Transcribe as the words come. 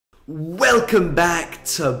Welcome back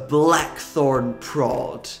to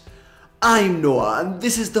Blackthornprod. I'm Noah and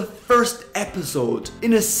this is the first episode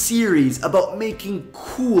in a series about making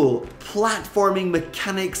cool platforming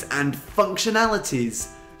mechanics and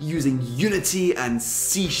functionalities using Unity and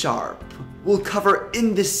C#. We'll cover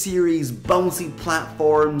in this series bouncy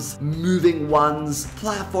platforms, moving ones,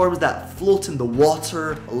 platforms that float in the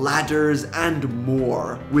water, ladders, and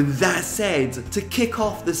more. With that said, to kick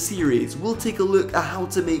off the series, we'll take a look at how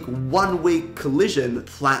to make one-way collision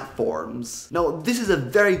platforms. Now, this is a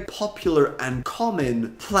very popular and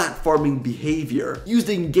common platforming behavior used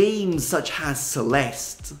in games such as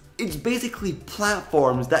Celeste. It's basically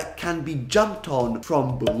platforms that can be jumped on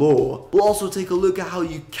from below. We'll also take a look at how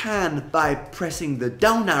you can, by pressing the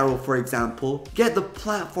down arrow for example, get the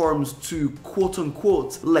platforms to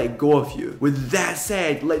quote-unquote let go of you. With that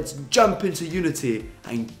said, let's jump into Unity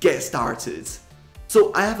and get started.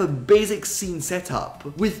 So I have a basic scene set up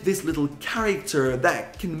with this little character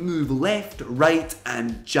that can move left, right,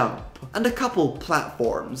 and jump, and a couple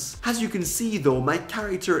platforms. As you can see though, my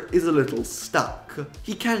character is a little stuck.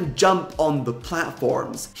 He can't jump on the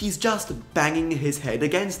platforms, he's just banging his head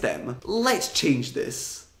against them. Let's change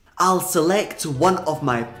this. I'll select one of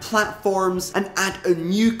my platforms and add a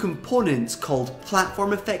new component called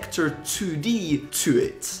Platform Effector 2D to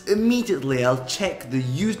it. Immediately I'll check the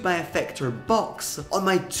Used by Effector box on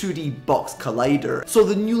my 2D box collider, so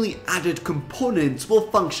the newly added component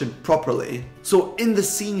will function properly. So in the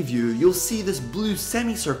scene view, you'll see this blue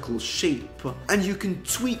semicircle shape, and you can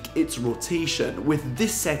tweak its rotation with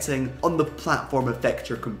this setting on the Platform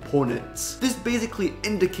Effector component. This basically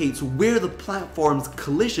indicates where the platform's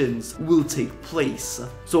collisions will take place.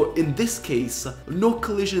 So in this case, no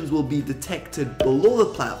collisions will be detected below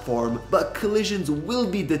the platform, but collisions will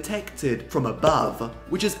be detected from above,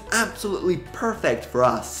 which is absolutely perfect for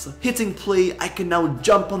us. Hitting play, I can now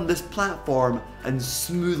jump on this platform and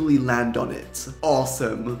smoothly land on it.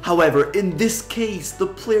 Awesome. However, in this case, the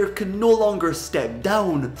player can no longer step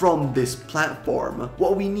down from this platform.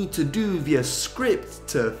 What we need to do via script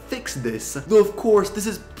to fix this, though of course this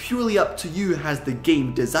is purely up to you as the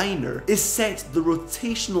game designer, is set the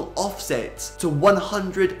rotational offset to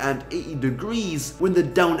 180 degrees when the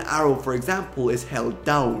down arrow, for example, is held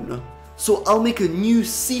down. So I'll make a new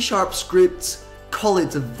C# script, call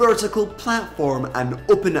it vertical platform, and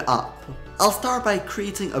open it up. I'll start by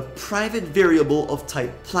creating a private variable of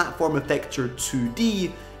type Platform Effector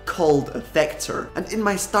 2D called effector, and in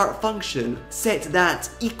my start function set that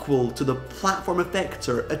equal to the platform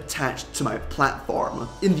effector attached to my platform.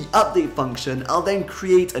 In the update function, I'll then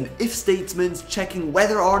create an if statement checking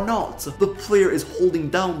whether or not the player is holding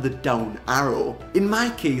down the down arrow. In my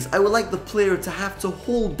case, I would like the player to have to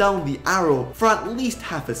hold down the arrow for at least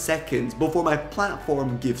half a second before my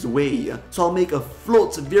platform gives way. So I'll make a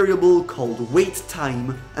float variable called wait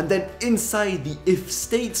time, and then inside the if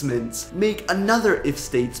statement make another if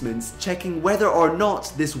statement checking whether or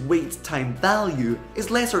not this wait time value is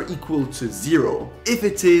less or equal to 0. If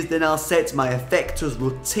it is, then I'll set my effector's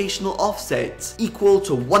rotational offset equal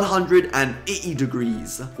to 180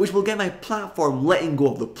 degrees, which will get my platform letting go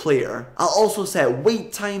of the player. I'll also set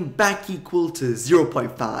wait time back equal to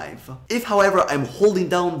 0.5. If however I'm holding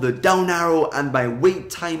down the down arrow and my wait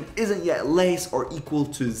time isn't yet less or equal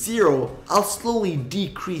to 0, I'll slowly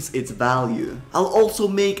decrease its value. I'll also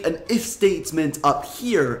make an if statement up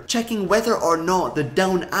here checking whether or not the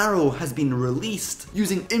down arrow has been released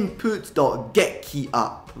using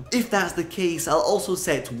input.getKeyUp. If that's the case, I'll also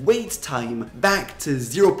set wait time back to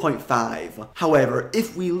 0.5. However,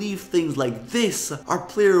 if we leave things like this, our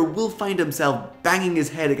player will find himself banging his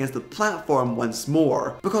head against the platform once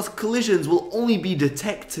more, because collisions will only be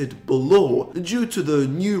detected below due to the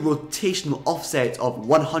new rotational offset of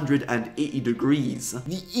 180 degrees.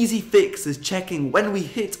 The easy fix is checking when we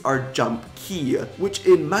hit our jump key, which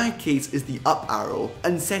in my case is the up arrow,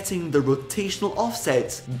 and setting the rotational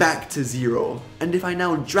offset back to 0. And if I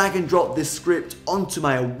now drag and drop this script onto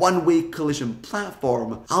my one-way collision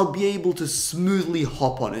platform, I'll be able to smoothly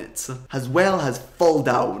hop on it, as well as fall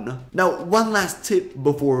down. Now, one last tip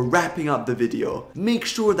before wrapping up the video. Make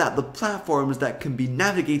sure that the platforms that can be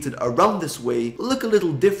navigated around this way look a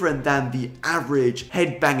little different than the average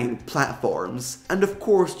head-banging platforms. And of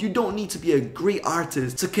course, you don't need to be a great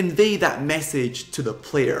artist to convey that message to the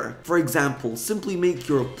player. For example, simply make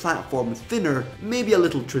your platform thinner, maybe a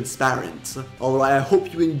little transparent. Although I hope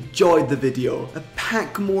hope you enjoyed the video. A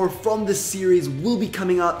pack more from this series will be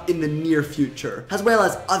coming up in the near future, as well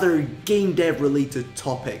as other game dev related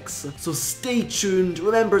topics. So stay tuned,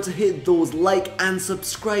 remember to hit those like and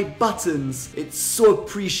subscribe buttons. It's so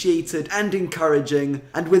appreciated and encouraging.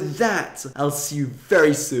 And with that, I'll see you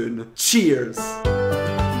very soon. Cheers!